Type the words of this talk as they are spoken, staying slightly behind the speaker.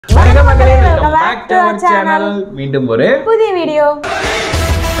Welcome back to our channel. மீண்டும் ஒரு புதிய வீடியோ.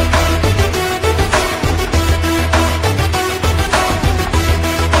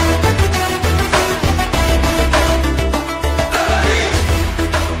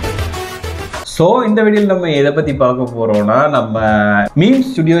 ஸோ இந்த வீடியோவில் நம்ம எதை பற்றி பார்க்க போகிறோம்னா நம்ம மீம்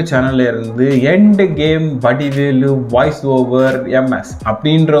ஸ்டுடியோ சேனல்ல இருந்து end game Vadivelu voice over MS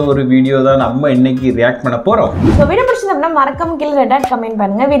அப்படின்ற ஒரு வீடியோ தான் நம்ம இன்னைக்கு ரியாக்ட் பண்ண போகிறோம். ஸோ வீடியோ பிடிச்சிருந்தா மறக்காம கீழே ரெட் டாட் கமெண்ட்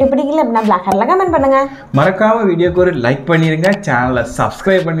பண்ணுங்க. வீடியோ பிடிக்கல அப்படின்னா பிளாக் ஹேர்ல கமெண்ட் பண்ணுங்க. மறக்காம வீடியோக்கு ஒரு லைக் பண்ணிருங்க, சேனலை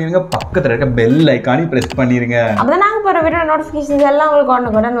சப்ஸ்கிரைப் பண்ணிருங்க, பக்கத்தில் இருக்க பெல் ஐக்கானி பிரஸ் பண்ணிருங்க. அப்பதான் நாங்கள் போகிற வீடியோ நோட்டிஃபிகேஷன்ஸ் எல்லாம்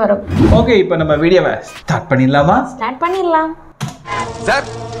உங்களுக்கு உடனே வரும். ஓகே, இப்போ நம்ம வீடியோவை ஸ்டார்ட் பண்ணிடலாமா? ஸ்டார்ட் பண்ணிடலாம். Sir,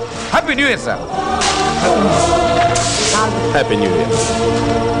 happy new year sir. Happy new year.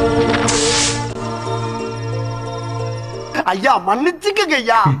 ஐயா மன்னிச்சுக்கங்க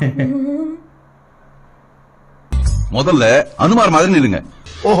ஐயா. முதல்ல அனுமார் மாதிரி நில்லுங்க.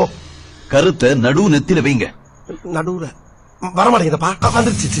 ஓஹோ, கருத்தை நடு நெத்தில வைங்க. நடுவுல வரமாட்டேங்குதப்பா.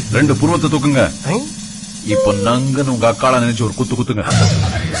 வந்துருச்சு. ரெண்டு புருவத்தை தூக்குங்க. இப்ப நங்கன்னு உங்க அக்கால நினைச்சு ஒரு குத்து குத்துங்க.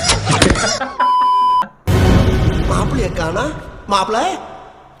 மாப்பிள்ளைய காணா? மாப்பிள்ள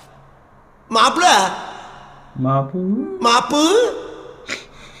மாப்பிள்ள மாப்பு மாப்பு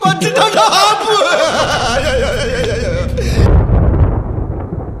வந்துட்டாடா ஆப்பு.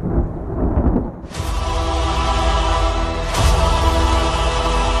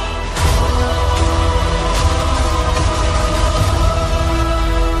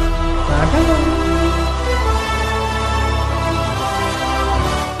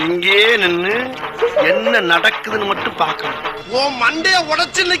 இங்கே நின்னு என்ன நடக்குதுன்னு மட்டும் பார்க்கணும். ஓ மண்டைய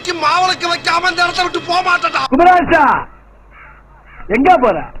உடைச்சு இன்னைக்கு மாவளக்கு வைக்காம இந்த இடத்தை விட்டு போக மாட்டா. குமராஜா, எங்க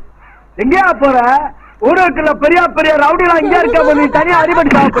போற? எங்கயா போற? ஊருக்குள்ள பெரிய பெரிய ரவுடிலாம் இங்க இருக்க, நீ தனியா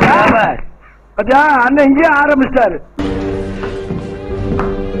அடிபடி சாப்பிடுற. பத்தியா, அண்ணன் இங்கேயே ஆரம்பிச்சிட்டாரு.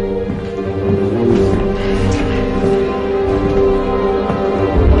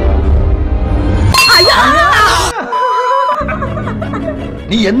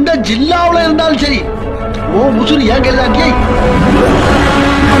 நீ எந்த ஜில்லாவுல இருந்தாலும் சரி, ஓ முசுறு ஏன் கேள்வி.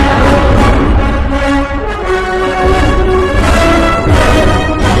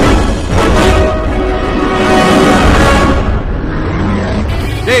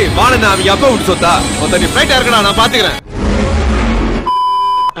 டேய் வாணனா, அவங்க அப்பா விட்டு சொத்தா மொத்த நீ ஃப்ளைட் இருக்கடா, நான் பாத்துக்கிறேன்.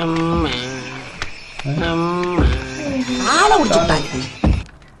 ஆள விட்டுட்டாங்க.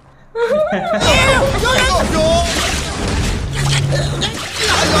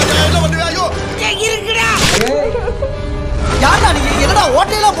 யாரா நீங்க? என்னடா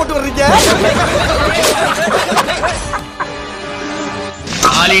ஓட்டையெல்லாம் போட்டு வர்றீங்க?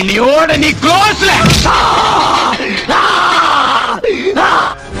 ஆலினியோட நீ க்ளோஸ்ல.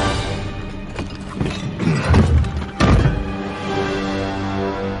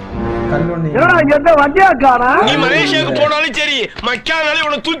 என்னடா இங்க இருந்த வண்டியா காணா? நீ மலேசியாவுக்கு போனாலும் சரி, மக்கானாலே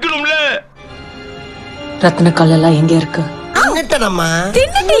உன்னை தூக்கிடும்ல. ரத்ன கல்லெல்லாம் எங்க இருக்கு? தின்னுட்டனம்மா.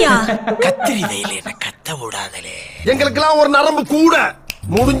 தின்னுட்டியா? கத்திரி வெயில என்ன கத்த விடாதலே. எங்களுக்கெல்லாம் ஒரு நரம்பு கூட,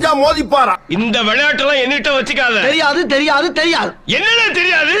 முடிஞ்சா மோதிப்பாரா. இந்த விளையாட்டெல்லாம் என்னிட்ட வச்சுக்காத. தெரியாது தெரியாது தெரியாது. என்னடா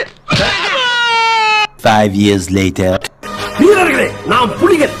தெரியாது? 5 years later. வீரர்களே, நாம்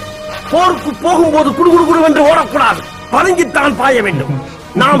புலிகள். போருக்கு போகும்போது குடுகுடு என்று ஓடக்கூடாது, பதுங்கித்தான் பாய வேண்டும்.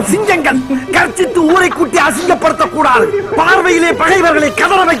 நாம் சிங்கங்கள், கர்ச்சித்து ஊரை கூட்டி அசிங்கப்படுத்தக் கூடாது. பார்வையிலே பகைவர்களை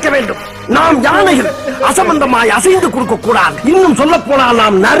கதற வைக்க வேண்டும். நாம் யானைகள், அசம்பந்தமாய் அசைந்து கொடுக்க கூடாது. இன்னும் சொல்ல போனால்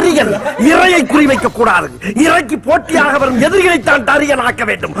நாம் நரிகள், இறையை குறிவைக்க கூடாது. இறைக்கு போட்டியாக வரும் எதிரிகளைத்தான் தரியனாக்க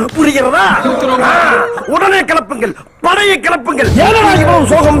வேண்டும். புரிகிறதா? உடனே கிளப்புங்கள், படையை கிளப்புங்கள். ஏனடா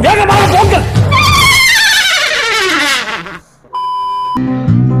இவ்வளவு சோகம்? வேகமாக போங்கள்.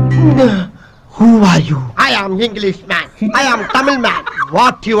 Who are you? I am English man. I am Tamil man.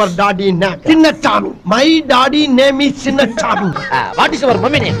 What your daddy name? Sinnachami. My daddy name is Sinnachami. What is your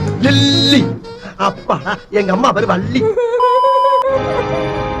mommy name? Lily. அப்பா, எங்க அம்மா பேரு வள்ளி.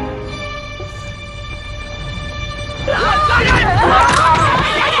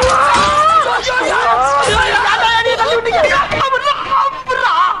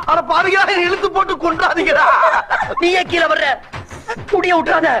 அட பாருங்க, இழுத்து போட்டு கொண்டாதீங்கடா. நீயே கீழே வர்ற, குடிய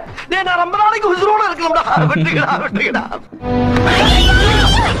விட்டுறாத. நான் ரொம்ப நாளைக்கு உசுரோட இருக்கணும்டா. விட்டுக்கடா விட்டுக்கடா.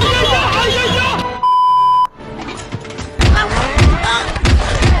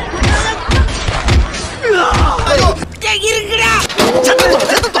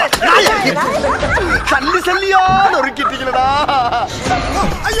 சல்லி சல்லியா நொறுக்கிட்டீங்களா?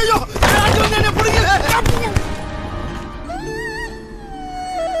 ஐயோ,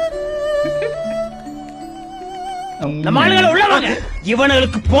 நம்ம ஆளுகளை உள்ள வாங்க,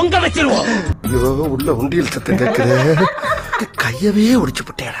 இவனுக்கு பொங்க வச்சிருவோம். ஐயோ, உள்ள உண்டியல் சத்தம் கேக்குது. கையவே ஒடிச்சு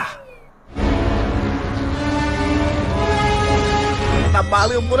போட்டேடா. நம்ம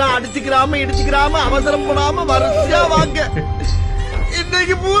ஆளுங்க பூரா அடிச்சுக்கிறாம இடிச்சுக்கிறாம அவசரம் போடாம வரிசையா வாங்க.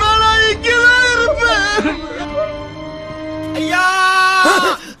 இன்னைக்கு பூரா நான் இங்கதான் இருப்பேன். ஐயா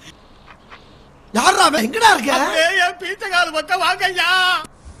யாரா எங்கடா இருக்க? என் பீச்சகால் பக்கம் வாங்க ஐயா.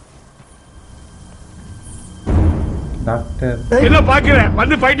 டாக்டர் என்ன பாக்குறேன்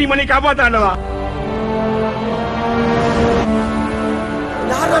வந்து ஃபைட்டிங் பண்ணி காப்பாத்தாண்டவா.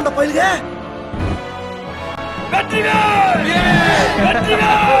 யாரா அந்த பையலுங்க?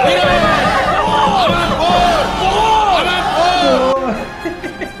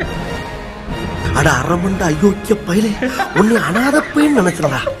 அட அரமண்ட அயோக்கிய பையலே, உன்னை அனாத பையன்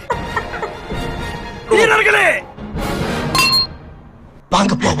நினைச்சடா. வீரர்களே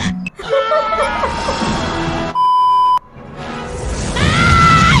வாங்க போவோம்.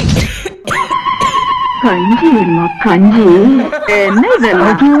 கஞ்சி வேணுமா? கஞ்சி என்ன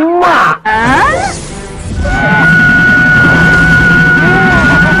இதெல்லாம்? சும்மா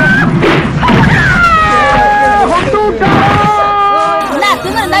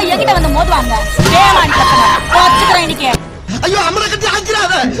என்கிட்ட வந்து மோதுவாங்க. ஐயோ அம்மனை கட்டி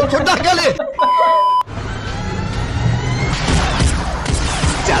ஆக்கிறாத சொன்னா கேளு.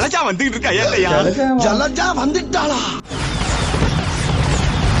 ஜலஜா வந்துகிட்டு இருக்கா ஏட்டையா? ஜலஜா வந்துட்டாளா?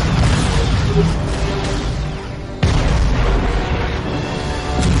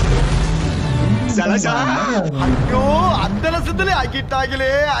 ஜலஜா ஐயோ அந்த லட்சத்துல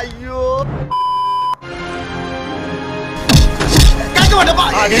ஆக்கிட்டாங்களே. ஐயோ கேட்க மாட்டேப்பா.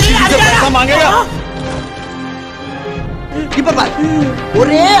 இப்ப பாரு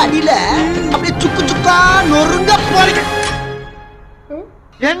ஒரே அடியில அப்படியே சுக்கு சுக்கா நொறுங்க போறீங்க.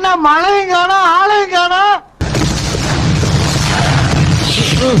 என்ன மழையும் காணோம் ஆளையும் காணோம்.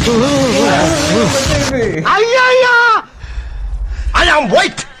 ஐயா ஐயா ஐ ஆம்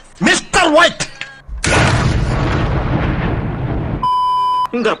ஒயிட், மிஸ்டர் ஒயிட்.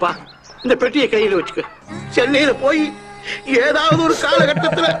 இந்தப்பா இந்த பெட்டியை கையில வச்சுக்க. சென்னையில போய் ஏதாவது ஒரு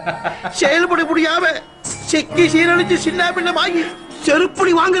காலகட்டத்துல செயல்பட முடியாம செக்கி சீரழிச்சு சின்ன பின்னமாகி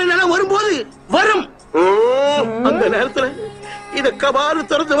செருப்படி வாங்குற நிலம் வரும்போது வரும். அந்த நேரத்துல இத கபாறு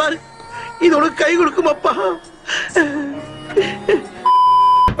திறந்துவாரு. இதோட கை கொடுக்கும் அப்பா.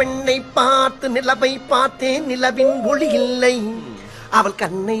 பெண்ணை பார்த்து நிலவை பார்த்தேன், நிலவின் ஒளி இல்லை. அவள்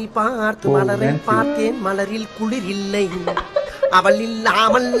கண்ணை பார்த்து மலரை பார்த்தேன், மலரில் குளிர் இல்லை. அவள்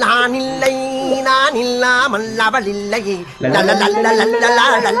இல்லாமல் நான் இல்லை, நான் இல்லாமல் அவள் இல்லை.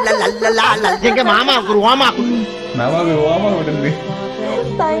 எங்க மாமாவுக்கு ஒரு ஓமா விடுங்க.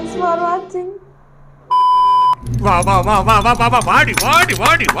 தேங்க்ஸ் ஃபார் வாட்சிங். வா வா வா வா வா வா வா வாடி வாடி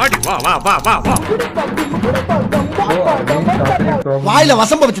வாடி வாடி வா வா வா வா வா. வாயில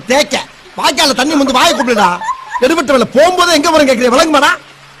வசம்ப வச்சு தேக்க வாய்க்கால தண்ணி வந்து வாயை கூப்பிடுடா. எடுபட்ட வேலை போகும்போது எங்க வரும் கேட்கிறேன் விளங்குமாடா?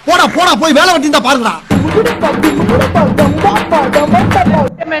 போடா போடா போய் வேலை வெட்டிந்தா பாருங்கடா.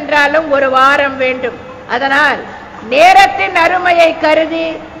 என்றாலும் ஒரு வாரம் வேண்டும். அதனால் நேரத்தின் அருமையை கருதி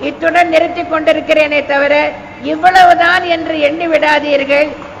இத்துடன் நிறுத்திக் கொண்டிருக்கிறேனே தவிர இவ்வளவுதான் என்று எண்ணி விடாதீர்கள்.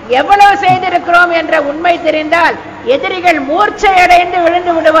 எவ்வளவு செய்திருக்கிறோம் என்ற உண்மை தெரிந்தால் எதிரிகள் மூர்ச்சை அடைந்து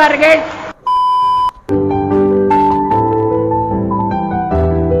விழுந்து விடுவார்கள்.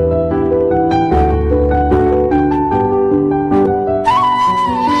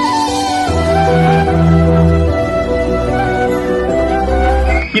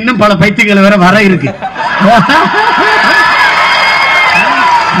 இன்னும் பல பைத்தியங்கள் வேற வர இருக்கு.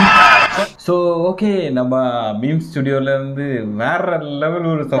 ஸோ ஓகே, நம்ம மீம் ஸ்டுடியோலேருந்து வேற லெவல்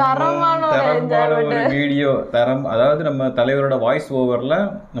ஒரு தரமான ஒரு வீடியோ தரம். அதாவது நம்ம தலைவரோட வாய்ஸ் ஓவரில்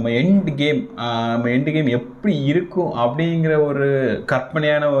நம்ம எண்ட் கேம் எப்படி இருக்கும் அப்படிங்கிற ஒரு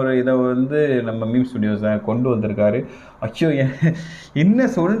கற்பனையான ஒரு இதை வந்து நம்ம மீம் ஸ்டுடியோஸை கொண்டு வந்திருக்காரு. ஐயோ என்ன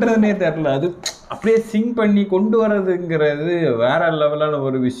சொல்கிறதுனே தெரில. அது அப்படியே சிங் பண்ணி கொண்டு வர்றதுங்கிறது வேற லெவலான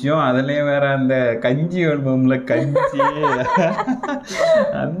ஒரு விஷயம். அதுலேயும் வேற அந்த கஞ்சி வேணும்ல, கஞ்சி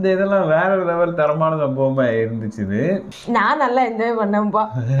அந்த இதெல்லாம் வேற லெவல் தரமான சம்பவமா இருந்துச்சு. நான் நல்லா என்ஜாய் பண்ணேன்ப்பா.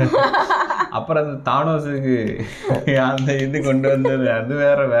 அப்புறம் அந்த தானோஸுக்கு அந்த இது கொண்டு வந்தது அது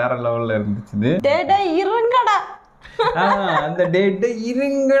வேற லெவல்ல இருந்துச்சு. இருங்கடா அந்த டேட்டு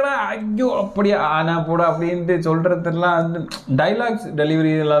இருங்கடா, ஐயோ அப்படியே ஆனா போட அப்படின்ட்டு சொல்றதெல்லாம் வந்து டைலாக்ஸ்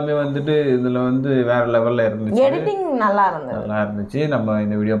டெலிவரி எல்லாமே வந்துட்டு இதுல வந்து வேற லெவல்ல இருந்துச்சு. எடிட்டிங் நல்லா இருந்துச்சு. நம்ம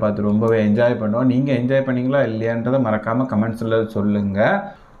இந்த வீடியோ பார்த்து ரொம்பவே என்ஜாய் பண்ணோம். நீங்க என்ஜாய் பண்ணீங்களா இல்லையான்றதை மறக்காம கமெண்ட்ஸ்ல சொல்லுங்க.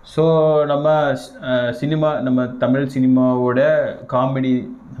 ஸோ நம்ம தமிழ் சினிமாவோட காமெடி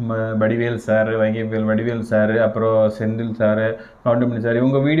நம்ம வடிவேல் சார், வடிவேல் சார், அப்புறம் செந்தில் சார், கவுண்டமணி சார்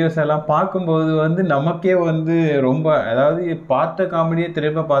உங்கள் வீடியோஸ் எல்லாம் பார்க்கும்போது வந்து நமக்கே வந்து ரொம்ப அதாவது பார்த்த காமெடியை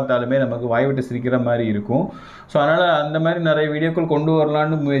திரும்ப பார்த்தாலுமே நமக்கு வாய் விட்டு சிரிக்கிற மாதிரி இருக்கும். ஸோ அதனால் அந்த மாதிரி நிறைய வீடியோக்கள் கொண்டு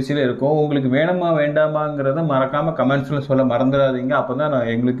வரலான்னு முயற்சியில் இருக்கும். உங்களுக்கு வேணுமா வேண்டாமாங்கிறத மறக்காமல் கமெண்ட்ஸில் சொல்ல மறந்துடாதீங்க. அப்போ தான்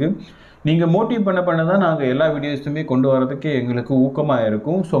எங்களுக்கு நீங்கள் மோட்டிவ் பண்ண தான் நாங்கள் எல்லா வீடியோஸுமே கொண்டு வரதுக்கு எங்களுக்கு ஊக்கமாக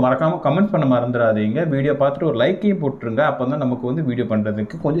இருக்கும். ஸோ மறக்காமல் கமெண்ட் பண்ண மறந்துடாதீங்க. வீடியோ பார்த்துட்டு ஒரு லைக்கையும் போட்டுருங்க. அப்போ தான் நமக்கு வந்து வீடியோ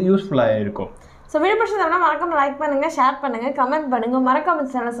பண்ணுறதுக்கு கொஞ்சம் யூஸ்ஃபுல்லாக இருக்கும். ஸோ வீடியோ பிடிச்சதுனா மறக்காம லைக் பண்ணுங்கள், ஷேர் பண்ணுங்கள், கமெண்ட் பண்ணுங்கள், மறக்காம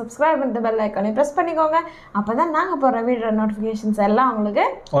சேனலை சப்ஸ்கிரைப் பண்ணிட்டு பெல் ஐக்கானை ப்ரெஸ் பண்ணிக்கோங்க. அப்போ தான் நாங்கள் போடுற வீடியோ நோட்டிஃபிகேஷன்ஸ் எல்லாம் உங்களுக்கு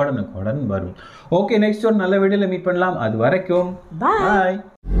உடனுக்குடன் வரும். ஓகே, நெக்ஸ்ட் ஒரு நல்ல வீடியோவில் மீட் பண்ணலாம். அது வரைக்கும் பாய்.